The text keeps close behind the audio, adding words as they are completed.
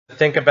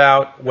think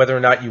about whether or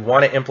not you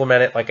want to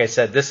implement it. Like I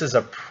said, this is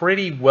a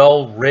pretty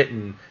well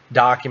written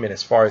document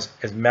as far as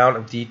amount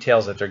of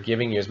details that they're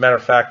giving you. As a matter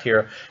of fact,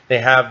 here they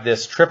have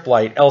this Trip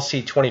Light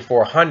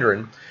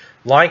LC2400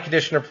 line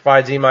conditioner,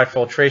 provides EMI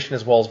filtration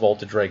as well as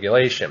voltage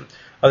regulation.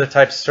 Other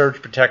types of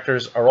surge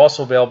protectors are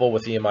also available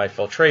with EMI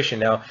filtration.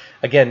 Now,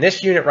 again,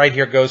 this unit right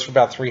here goes for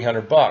about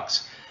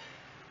 $300.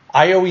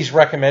 I always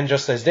recommend,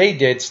 just as they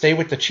did, stay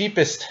with the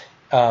cheapest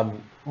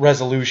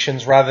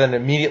resolutions rather than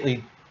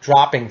immediately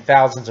dropping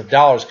thousands of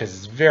dollars, because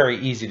it's very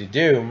easy to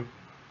do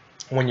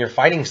when you're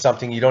fighting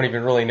something you don't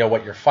even really know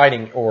what you're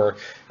fighting, or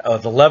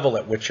the level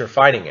at which you're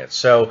fighting it.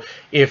 So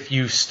if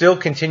you still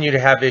continue to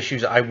have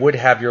issues, I would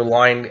have your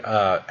line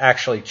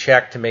actually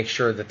checked to make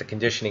sure that the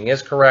conditioning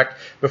is correct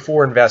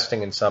before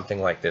investing in something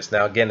like this.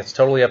 Now again, it's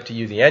totally up to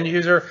you, the end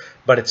user,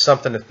 but it's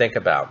something to think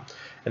about.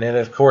 And then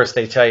of course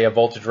they tell you a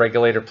voltage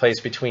regulator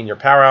placed between your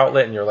power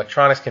outlet and your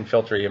electronics can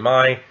filter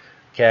EMI.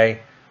 Okay.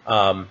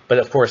 But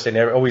of course, they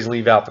never always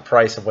leave out the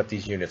price of what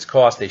these units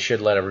cost. They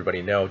should let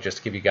everybody know, just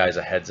to give you guys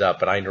a heads up.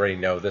 But I already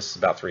know this is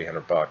about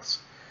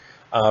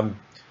 $300.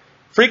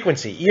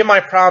 Frequency.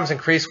 EMI problems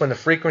increase when the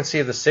frequency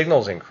of the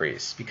signals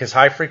increase, because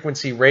high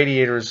frequency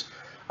radiators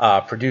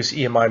produce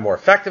EMI more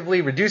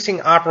effectively.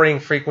 Reducing operating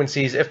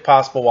frequencies, if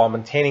possible, while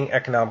maintaining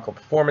economical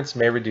performance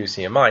may reduce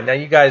EMI. Now,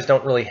 you guys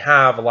don't really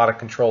have a lot of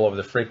control over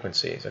the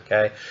frequencies,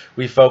 okay?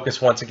 We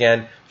focus, once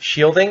again,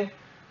 shielding,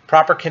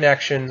 proper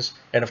connections,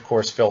 and of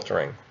course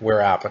filtering where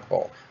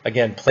applicable.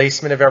 Again,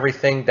 placement of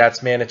everything,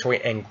 that's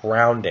mandatory, and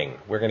grounding.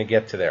 We're going to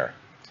get to there.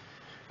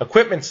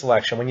 Equipment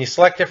selection. When you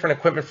select different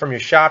equipment from your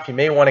shop, you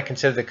may want to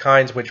consider the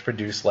kinds which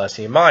produce less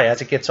EMI.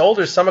 As it gets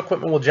older, some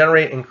equipment will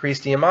generate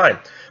increased EMI.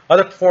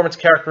 Other performance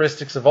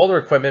characteristics of older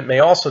equipment may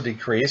also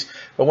decrease,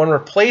 but when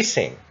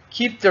replacing,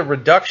 keep the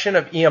reduction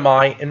of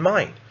EMI in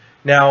mind.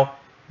 Now,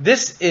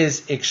 this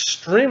is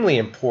extremely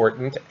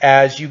important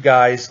as you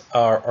guys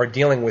are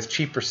dealing with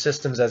cheaper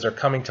systems as they're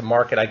coming to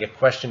market. I get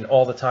questioned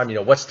all the time,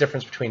 what's the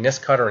difference between this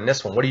cutter and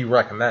this one? What do you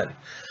recommend?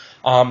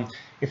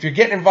 If you're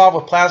getting involved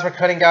with plasma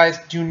cutting, guys,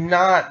 do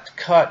not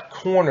cut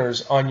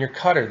corners on your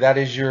cutter. That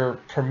is your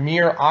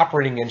premier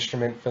operating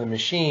instrument for the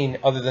machine,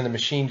 other than the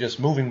machine just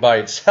moving by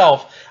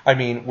itself. I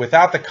mean,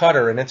 without the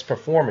cutter and its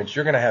performance,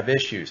 you're going to have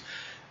issues.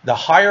 The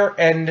higher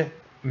end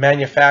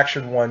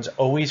manufactured ones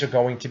always are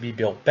going to be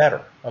built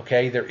better.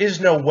 Okay, there is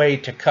no way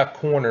to cut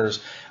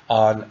corners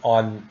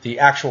on the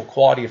actual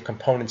quality of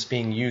components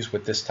being used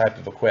with this type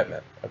of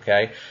equipment.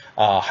 Okay,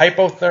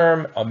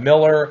 Hypotherm, a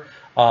Miller.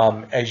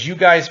 As you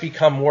guys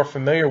become more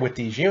familiar with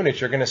these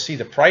units, you're going to see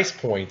the price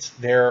points,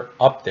 they're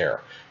up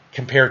there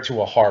compared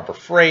to a Harbor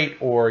Freight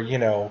or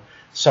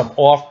some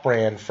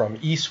off-brand from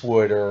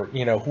Eastwood or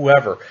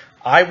whoever.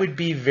 I would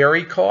be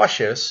very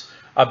cautious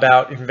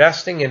about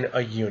investing in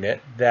a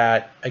unit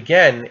that,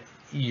 again,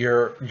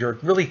 you're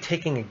really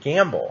taking a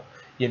gamble.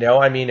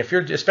 I mean,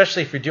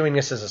 especially if you're doing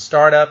this as a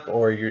startup,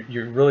 or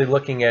you're really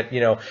looking at,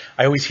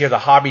 I always hear the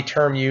hobby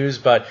term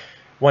used, but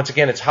once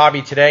again, it's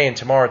hobby today and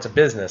tomorrow it's a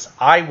business.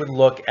 I would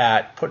look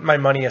at putting my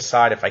money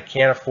aside if I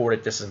can't afford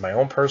it. This is my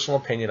own personal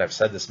opinion. I've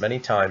said this many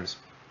times.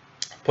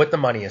 Put the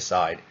money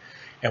aside,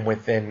 and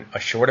within a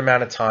short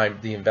amount of time,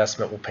 the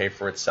investment will pay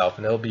for itself,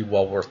 and it'll be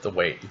well worth the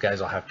wait. You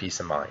guys will have peace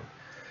of mind.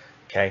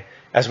 Okay,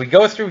 as we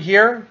go through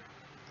here,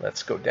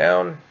 let's go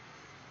down.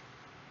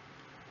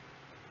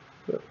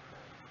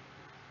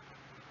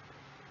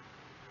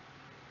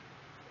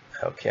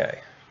 Okay.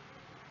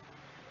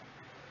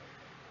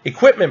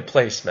 Equipment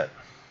placement.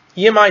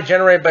 EMI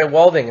generated by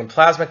welding and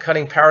plasma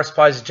cutting power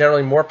supplies is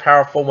generally more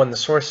powerful when the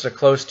sources are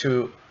close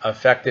to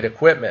affected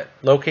equipment.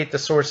 Locate the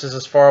sources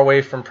as far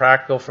away from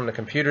practical from the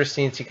computer,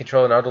 CNC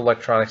control, and other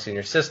electronics in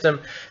your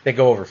system. They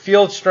go over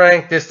field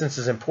strength. Distance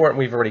is important.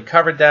 We've already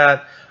covered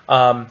that.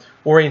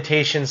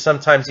 Orientation.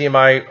 Sometimes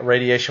EMI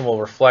radiation will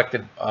reflect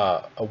it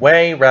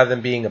away rather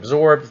than being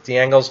absorbed. If the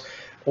angles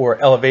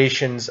or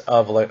elevations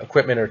of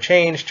equipment are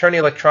changed, turn the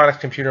electronics,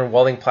 computer, and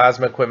welding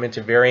plasma equipment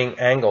to varying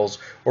angles,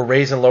 or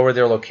raise and lower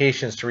their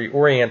locations to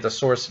reorient the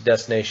source to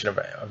destination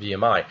of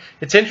EMI.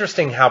 It's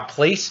interesting how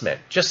placement,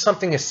 just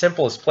something as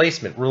simple as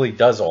placement, really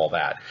does all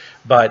that.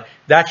 But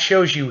that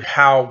shows you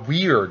how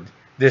weird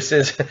this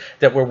is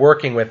that we're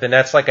working with. And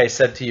that's, like I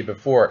said to you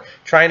before,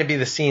 trying to be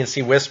the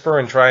CNC whisperer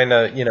and trying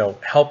to,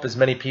 help as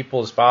many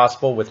people as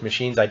possible with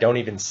machines I don't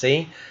even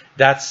see.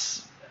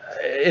 That's,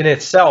 in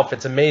itself,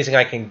 it's amazing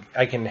I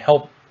can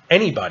help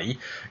anybody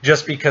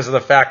just because of the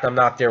fact I'm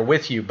not there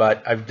with you.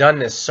 But I've done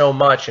this so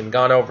much and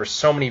gone over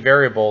so many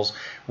variables,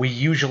 we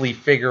usually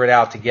figure it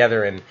out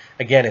together. And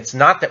again, it's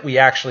not that we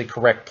actually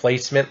correct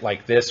placement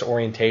like this,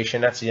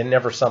 orientation. That's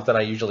never something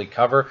I usually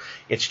cover.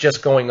 It's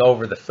just going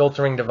over the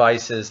filtering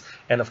devices,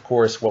 and of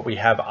course what we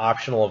have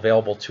optional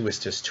available to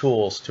us as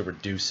tools to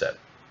reduce it.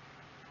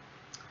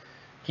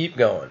 Keep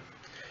going.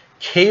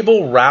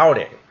 Cable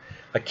routing.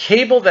 A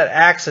cable that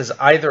acts as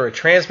either a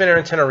transmitter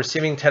antenna or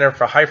receiving antenna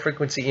for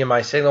high-frequency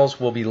EMI signals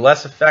will be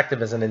less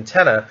effective as an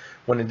antenna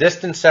when the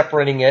distance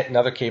separating it and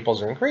other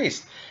cables are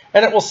increased.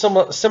 And it will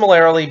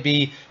similarly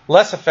be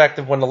less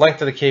effective when the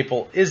length of the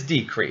cable is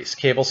decreased.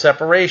 Cable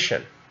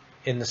separation.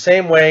 In the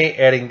same way,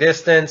 adding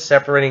distance,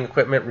 separating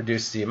equipment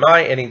reduces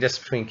EMI. Adding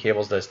distance between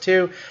cables does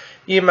too.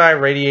 EMI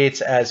radiates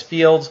as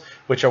fields,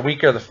 which are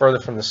weaker the further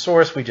from the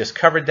source. We just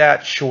covered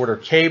that. Shorter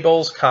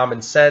cables,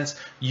 common sense.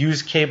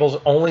 Use cables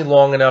only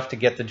long enough to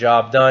get the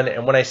job done.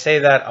 And when I say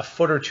that, a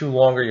foot or two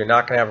longer, you're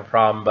not going to have a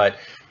problem, but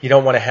you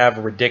don't want to have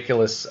a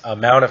ridiculous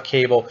amount of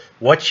cable.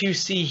 What you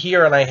see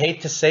here, and I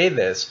hate to say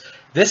this,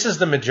 this is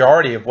the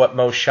majority of what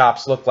most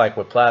shops look like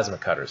with plasma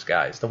cutters,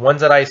 guys. The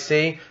ones that I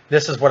see,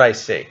 this is what I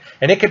see.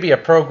 And it could be a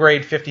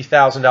pro-grade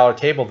 $50,000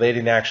 table they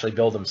didn't actually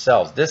build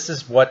themselves. This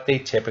is what they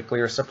typically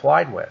are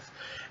supplied with.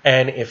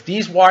 And if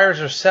these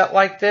wires are set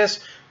like this,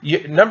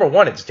 number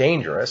one, it's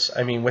dangerous.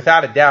 I mean,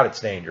 without a doubt, it's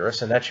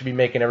dangerous. And that should be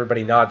making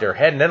everybody nod their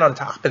head. And then on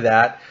top of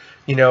that,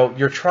 you know,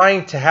 you're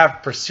trying to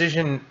have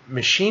precision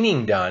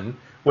machining done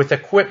with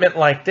equipment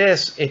like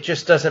this. It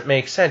just doesn't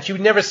make sense. You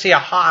would never see a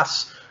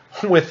Haas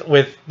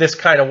with this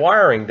kind of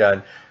wiring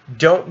done.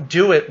 Don't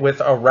do it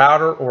with a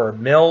router or a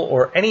mill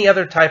or any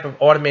other type of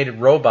automated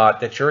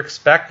robot that you're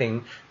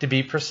expecting to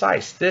be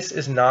precise. This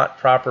is not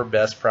proper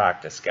best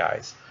practice,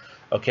 guys.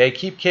 Okay,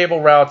 keep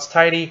cable routes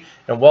tidy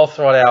and well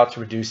thought out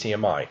to reduce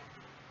EMI.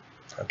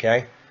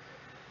 Okay.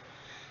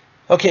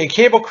 Okay,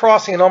 cable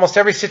crossing in almost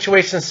every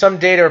situation, some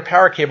data or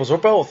power cables or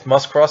both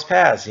must cross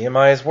paths.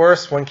 EMI is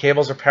worse when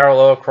cables are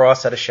parallel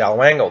across at a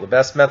shallow angle. The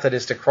best method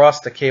is to cross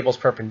the cables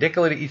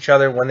perpendicular to each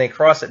other. When they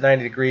cross at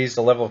 90 degrees,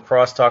 the level of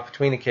crosstalk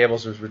between the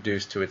cables is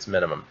reduced to its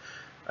minimum.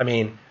 I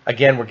mean,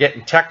 again, we're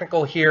getting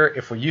technical here.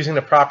 If we're using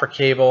the proper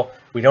cable,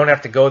 we don't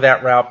have to go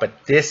that route,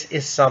 but this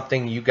is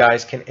something you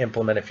guys can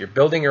implement. If you're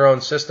building your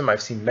own system,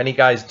 I've seen many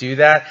guys do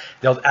that.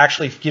 They'll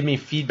actually give me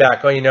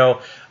feedback. Oh, you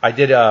know, I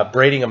did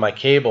braiding of my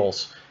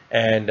cables,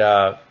 and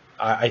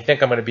I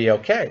think I'm going to be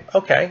okay.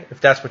 Okay, if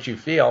that's what you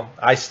feel.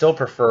 I still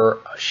prefer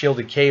a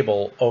shielded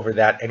cable over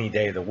that any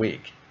day of the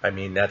week. I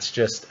mean, that's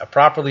just a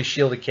properly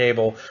shielded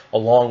cable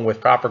along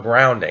with proper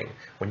grounding.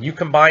 When you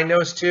combine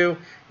those two,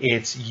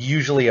 it's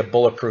usually a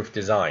bulletproof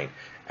design.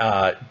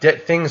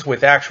 Things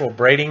with actual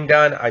braiding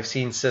done, I've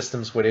seen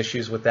systems with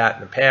issues with that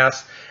in the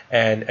past.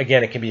 And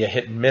again, it can be a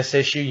hit and miss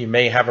issue. You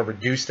may have a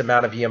reduced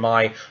amount of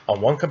EMI on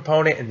one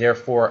component and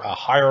therefore a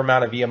higher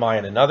amount of EMI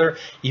on another.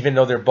 Even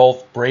though they're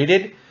both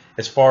braided,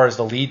 as far as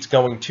the leads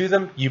going to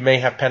them, you may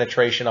have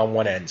penetration on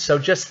one end. So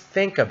just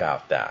think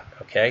about that,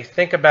 okay?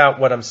 Think about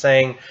what I'm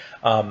saying.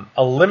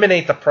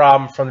 Eliminate the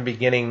problem from the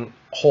beginning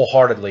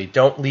wholeheartedly.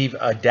 Don't leave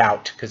a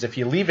doubt, because if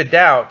you leave a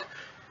doubt,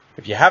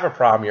 if you have a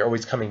problem, you're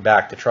always coming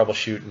back to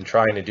troubleshoot and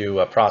trying to do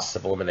a process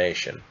of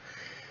elimination.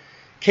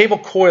 Cable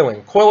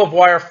coiling. Coil of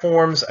wire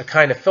forms a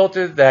kind of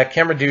filter that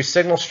can reduce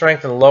signal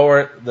strength and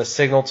lower the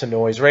signal to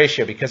noise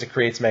ratio. Because it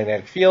creates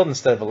magnetic field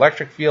instead of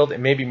electric field, it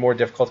may be more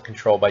difficult to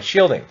control by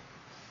shielding.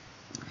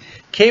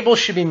 Cables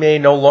should be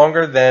made no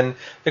longer than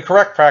the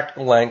correct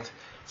practical length.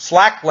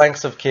 Slack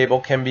lengths of cable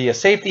can be a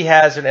safety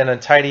hazard and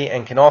untidy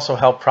and can also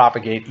help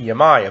propagate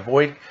EMI.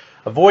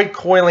 Avoid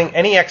coiling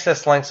any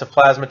excess lengths of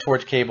plasma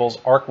torch cables,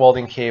 arc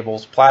welding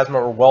cables, plasma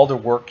or welder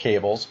work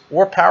cables,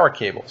 or power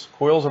cables.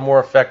 Coils are more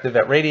effective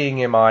at radiating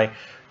EMI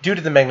due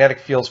to the magnetic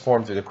fields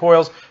formed through the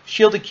coils.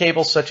 Shielded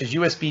cables such as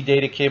USB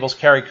data cables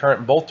carry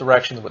current in both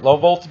directions with low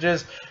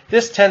voltages.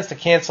 This tends to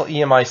cancel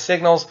EMI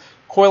signals.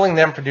 Coiling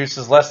them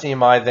produces less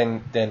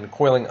EMI than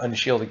coiling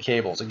unshielded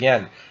cables.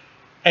 Again,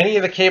 any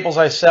of the cables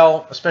I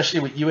sell, especially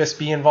with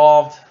USB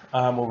involved,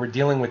 where we're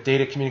dealing with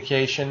data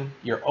communication,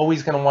 you're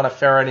always going to want a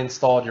Faraday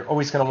installed. You're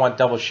always going to want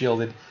double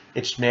shielded.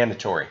 It's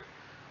mandatory.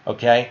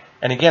 Okay?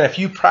 And again, if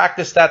you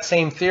practice that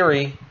same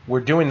theory,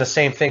 we're doing the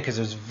same thing, because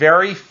there's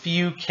very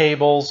few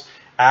cables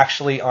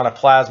actually on a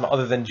plasma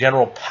other than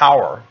general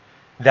power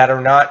that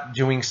are not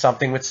doing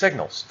something with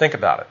signals. Think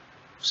about it.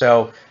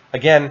 So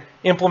again,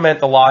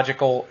 implement the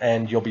logical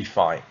and you'll be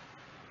fine.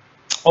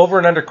 Over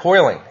and under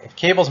coiling. If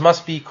cables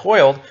must be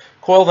coiled,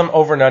 coil them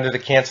over and under to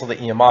cancel the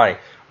EMI.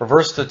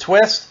 Reverse the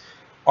twist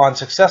on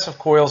successive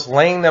coils,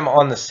 laying them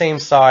on the same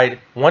side.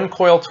 One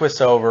coil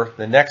twists over,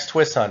 the next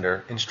twists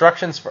under.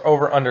 Instructions for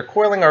over-under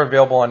coiling are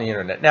available on the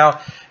internet.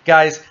 Now,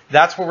 guys,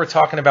 that's where we're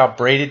talking about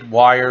braided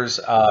wires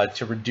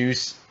to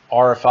reduce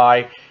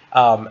RFI.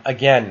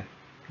 Again,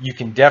 you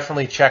can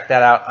definitely check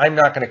that out. I'm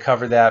not going to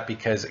cover that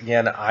because,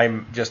 again,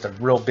 I'm just a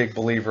real big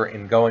believer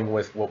in going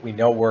with what we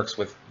know works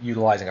with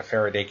utilizing a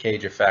Faraday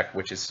cage effect,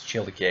 which is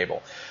shielded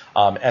cable.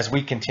 As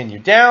we continue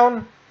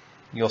down,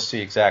 you'll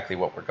see exactly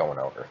what we're going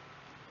over.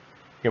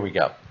 Here we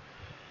go.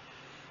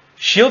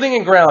 Shielding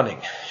and grounding.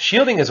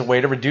 Shielding is a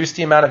way to reduce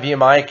the amount of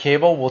EMI a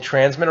cable will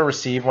transmit or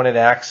receive when it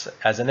acts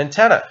as an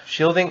antenna.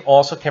 Shielding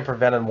also can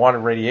prevent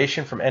unwanted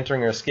radiation from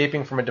entering or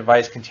escaping from a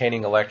device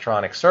containing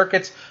electronic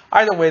circuits.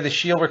 Either way, the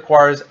shield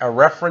requires a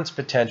reference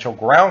potential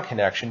ground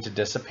connection to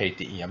dissipate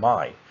the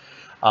EMI.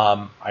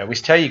 I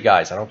always tell you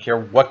guys, I don't care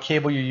what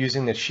cable you're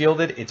using that's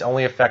shielded, it's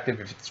only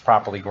effective if it's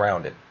properly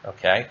grounded,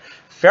 okay?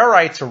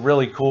 Ferrites are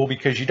really cool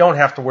because you don't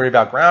have to worry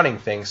about grounding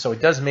things, so it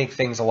does make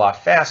things a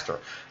lot faster.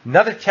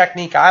 Another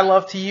technique I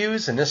love to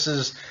use, and this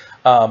is,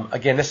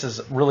 again, this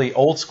is really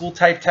old school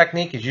type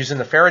technique, is using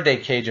the Faraday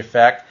cage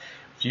effect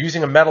If you're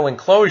using a metal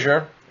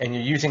enclosure and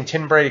you're using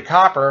tin braided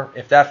copper,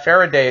 if that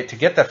Faraday, to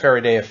get that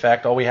Faraday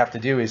effect, all we have to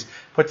do is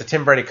put the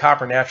tin braided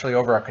copper naturally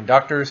over our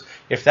conductors.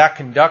 If that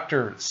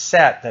conductor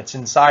set that's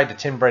inside the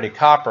tin braided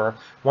copper,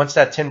 once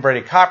that tin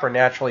braided copper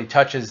naturally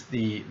touches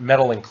the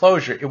metal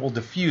enclosure, it will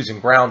diffuse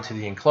and ground to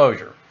the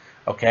enclosure.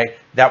 Okay,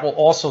 that will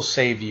also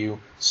save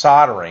you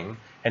soldering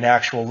an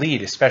actual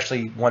lead,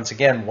 especially once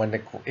again when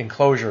the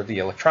enclosure, the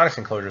electronics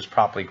enclosure, is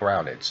properly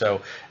grounded. So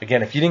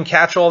again, if you didn't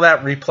catch all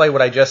that, replay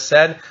what I just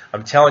said.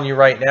 I'm telling you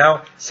right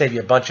now, save you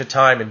a bunch of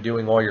time in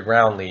doing all your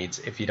ground leads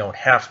if you don't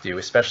have to,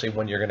 especially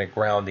when you're going to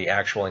ground the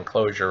actual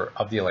enclosure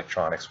of the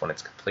electronics when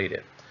it's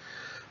completed.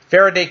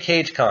 Faraday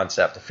cage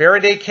concept. A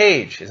Faraday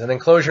cage is an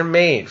enclosure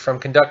made from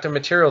conductive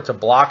material to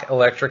block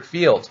electric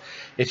fields.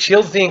 It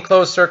shields the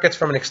enclosed circuits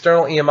from an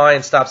external EMI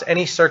and stops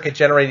any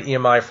circuit-generated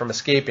EMI from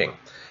escaping.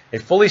 A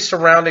fully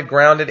surrounded,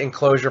 grounded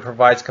enclosure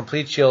provides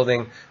complete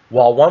shielding,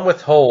 while one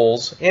with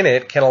holes in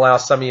it can allow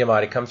some EMI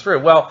to come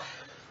through. Well,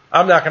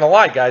 I'm not going to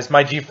lie, guys.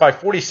 My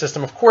G540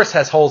 system, of course,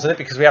 has holes in it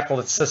because we have to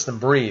let the system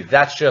breathe.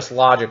 That's just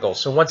logical.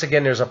 So once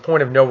again, there's a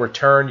point of no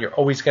return. You're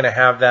always going to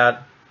have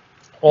that.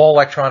 All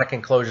electronic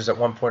enclosures at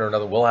one point or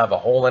another will have a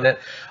hole in it,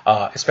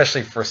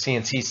 especially for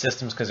CNC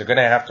systems because they're going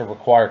to have to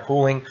require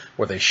cooling,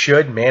 or they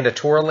should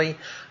mandatorily.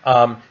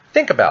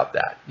 Think about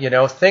that.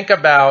 Think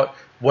about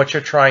what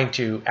you're trying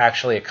to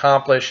actually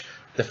accomplish.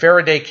 The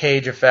Faraday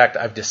cage effect,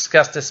 I've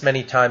discussed this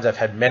many times. I've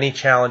had many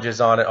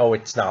challenges on it. Oh,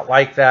 it's not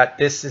like that.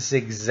 This is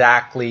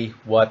exactly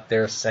what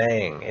they're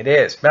saying. It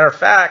is. Matter of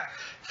fact,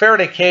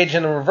 Faraday cage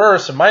in the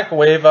reverse of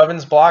microwave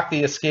ovens block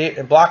the escape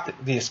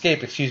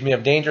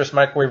of dangerous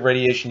microwave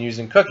radiation used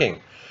in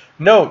cooking.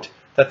 Note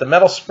that the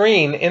metal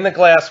screen in the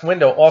glass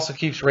window also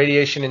keeps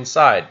radiation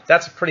inside.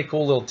 That's a pretty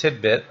cool little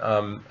tidbit.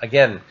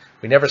 Again,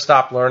 we never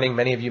stop learning.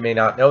 Many of you may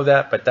not know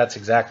that, but that's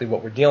exactly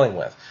what we're dealing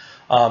with.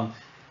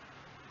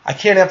 I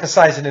can't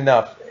emphasize it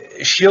enough.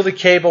 Shielded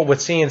cable with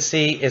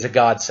CNC is a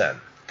godsend.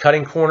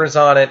 Cutting corners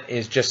on it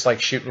is just like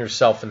shooting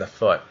yourself in the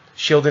foot.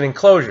 Shielded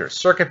enclosures.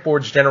 Circuit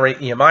boards generate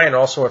EMI and are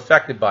also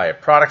affected by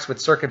it. Products with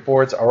circuit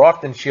boards are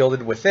often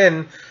shielded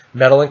within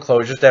metal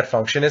enclosures that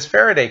function as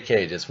Faraday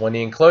cages. When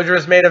the enclosure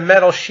is made of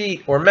metal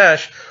sheet or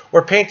mesh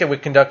or painted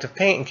with conductive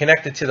paint and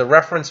connected to the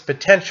reference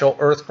potential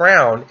earth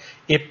ground,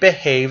 it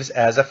behaves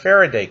as a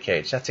Faraday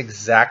cage. That's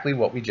exactly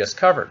what we just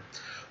covered.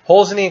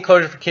 Holes in the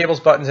enclosure for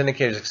cables, buttons,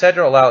 indicators,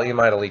 etc. allow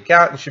EMI to leak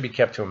out and should be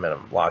kept to a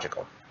minimum.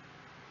 Logical.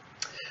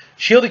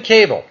 Shielded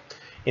cable.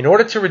 In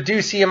order to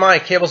reduce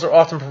EMI, cables are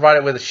often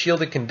provided with a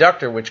shielded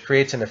conductor, which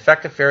creates an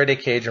effective Faraday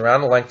cage around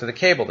the length of the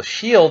cable. The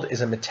shield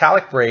is a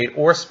metallic braid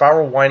or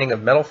spiral winding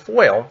of metal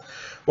foil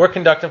or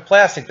conductive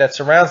plastic that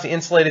surrounds the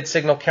insulated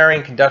signal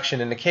carrying conduction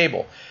in the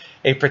cable.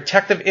 A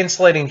protective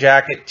insulating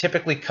jacket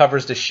typically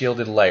covers the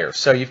shielded layer.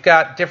 So you've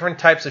got different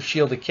types of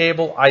shielded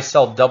cable. I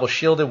sell double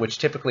shielded, which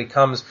typically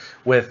comes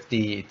with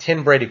the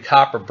tin braided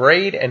copper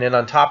braid, and then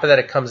on top of that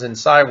it comes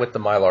inside with the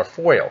mylar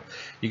foil.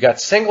 You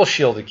got single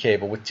shielded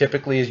cable, which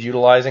typically is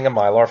utilizing a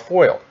mylar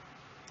foil.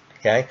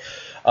 Okay,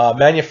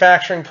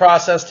 manufacturing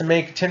process to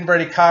make tin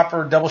braided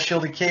copper double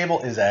shielded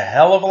cable is a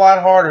hell of a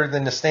lot harder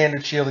than the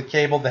standard shielded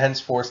cable.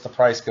 Henceforth, the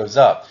price goes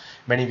up.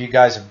 Many of you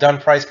guys have done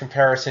price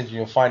comparisons, and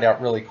you'll find out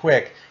really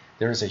quick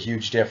there is a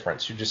huge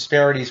difference. Your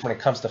disparities when it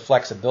comes to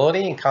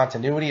flexibility and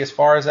continuity as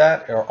far as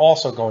that are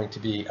also going to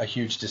be a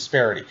huge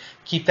disparity.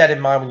 Keep that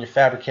in mind when you're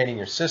fabricating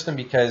your system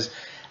because,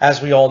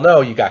 as we all know,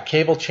 you got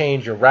cable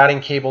change, you're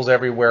routing cables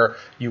everywhere.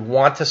 You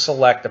want to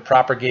select the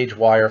proper gauge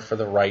wire for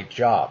the right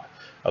job.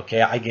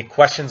 Okay, I get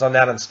questions on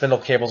that on spindle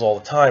cables all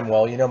the time.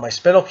 Well, my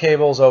spindle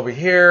cable's over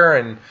here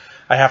and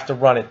I have to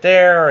run it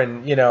there,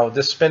 and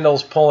this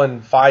spindle's pulling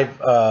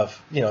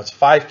it's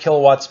 5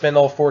 kilowatt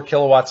spindle, 4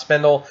 kilowatt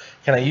spindle.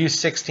 Can I use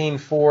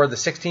 16.4? The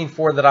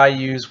 16.4 that I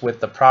use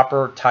with the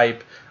proper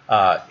type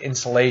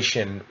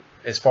insulation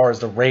as far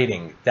as the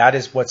rating, that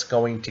is what's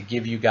going to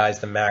give you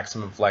guys the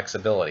maximum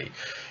flexibility.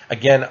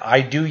 Again,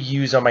 I do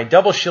use on my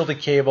double shielded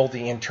cable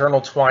the internal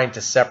twine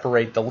to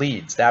separate the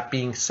leads. That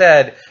being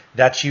said,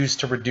 that's used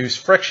to reduce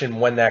friction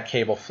when that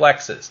cable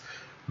flexes.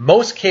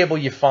 Most cable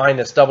you find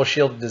that's double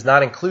shielded does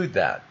not include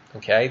that,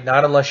 okay?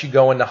 Not unless you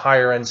go into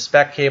higher end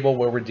spec cable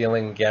where we're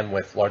dealing again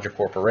with larger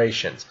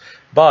corporations.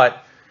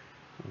 But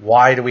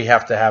why do we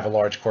have to have a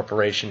large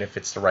corporation if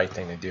it's the right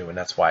thing to do? And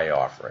that's why I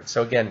offer it.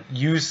 So again,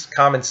 use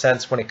common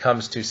sense when it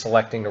comes to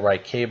selecting the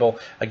right cable.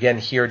 Again,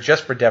 here,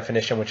 just for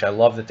definition, which I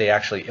love that they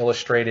actually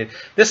illustrated,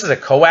 this is a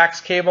coax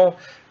cable.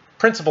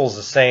 Principle is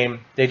the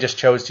same. They just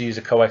chose to use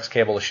a coax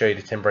cable to show you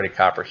the tin braided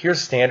copper.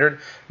 Here's standard.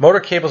 Motor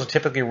cables are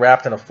typically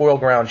wrapped in a foil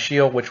ground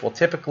shield, which will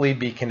typically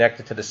be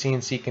connected to the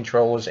CNC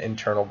controller's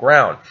internal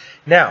ground.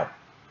 Now,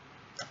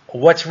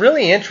 what's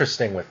really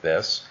interesting with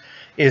this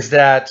is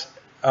that,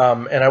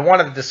 and I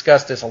wanted to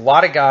discuss this, a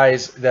lot of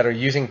guys that are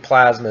using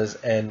plasmas,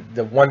 and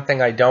the one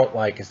thing I don't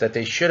like is that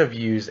they should have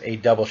used a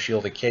double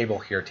shielded cable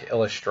here to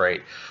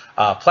illustrate.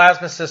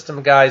 Plasma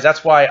system, guys,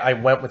 that's why I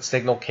went with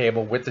signal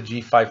cable with the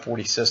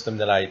G540 system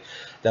that I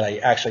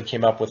actually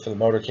came up with for the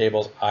motor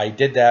cables. I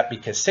did that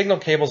because signal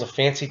cable is a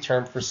fancy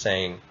term for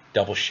saying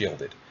double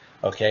shielded.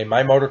 Okay,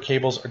 my motor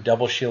cables are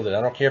double shielded.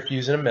 I don't care if you're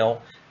using a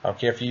mill. I don't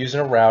care if you're using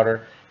a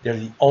router. They're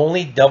the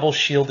only double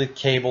shielded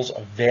cables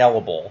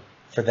available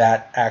for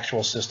that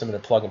actual system in a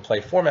plug and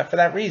play format for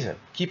that reason.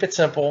 Keep it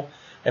simple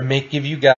and give you guys